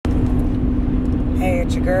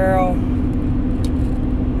it's your girl.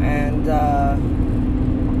 And,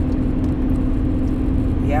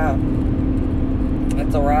 yeah.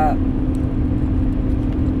 It's a wrap.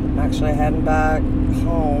 I'm actually heading back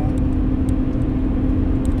home.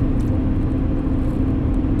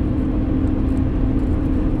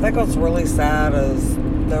 I think what's really sad is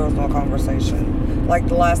there was no conversation. Like,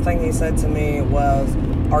 the last thing he said to me was,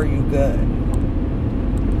 "Are you good?"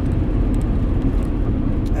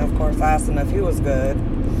 And of course I asked him if he was good,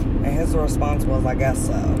 and his response was, "I guess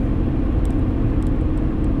so."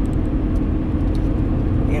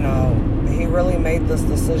 You know, he really made this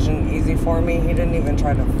decision easy for me. He didn't even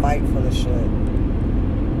try to fight for the shit.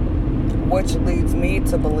 Which leads me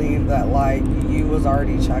to believe that, like, you was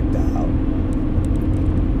already checked out.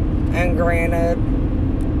 And granted,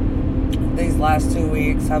 these last 2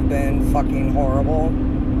 weeks have been fucking horrible.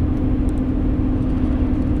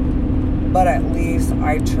 But at least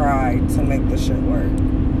I tried to make the shit work.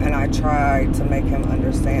 And I tried to make him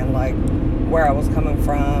understand, like, where I was coming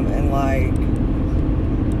from, and, like,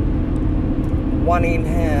 wanting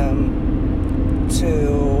him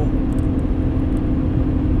to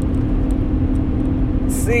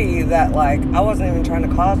see that, like, I wasn't even trying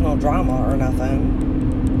to cause no drama or nothing.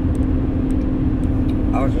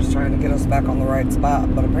 I was just trying to get us back on the right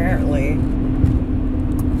spot. But apparently,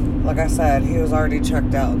 like I said, he was already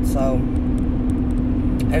checked out. So,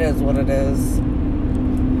 it is what it is.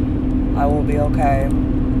 I will be okay.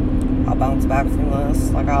 I'll bounce back from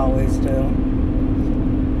this like I always do.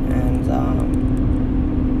 And,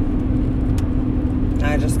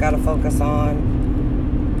 I just gotta focus on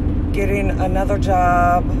getting another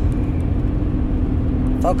job.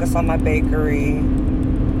 Focus on my bakery.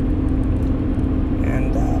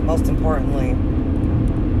 And most importantly,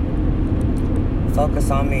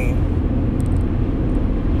 focus on me.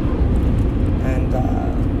 And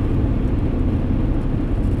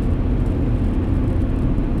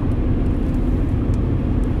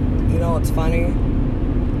you know what's funny?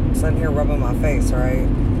 I'm sitting here rubbing my face, right?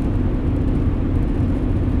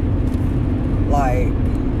 Like,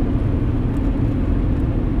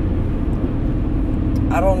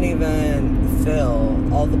 I don't even feel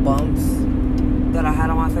all the bumps that I had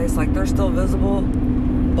on my face. Like, they're still visible,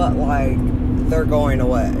 but, like, they're going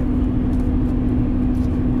away.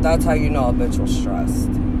 That's how you know a bitch was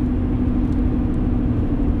stressed.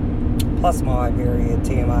 Plus my period,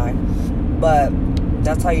 TMI. But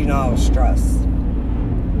that's how you know I was stressed.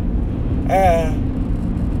 And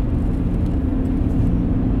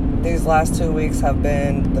these last 2 weeks have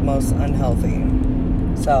been the most unhealthy.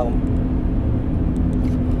 So,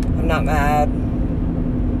 I'm not mad.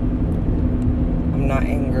 I'm not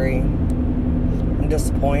angry. I'm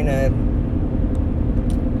disappointed.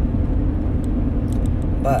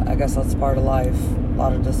 But I guess that's part of life. A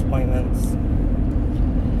lot of disappointments.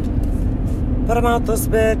 But I'm out this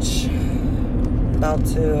bitch. About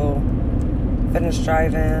to finish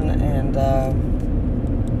driving. And,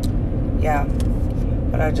 yeah.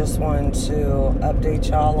 But I just wanted to update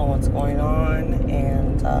y'all on what's going on.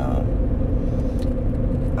 And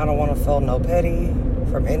I don't want to feel no pity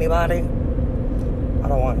from anybody. I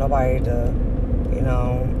don't want nobody to, you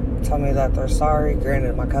know, tell me that they're sorry.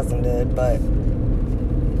 Granted, my cousin did, but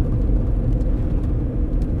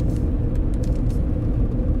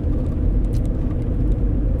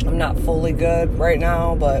I'm not fully good right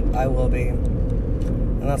now, but I will be.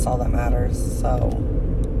 And that's all that matters. So,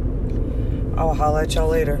 I'll holler at y'all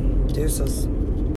later. Deuces.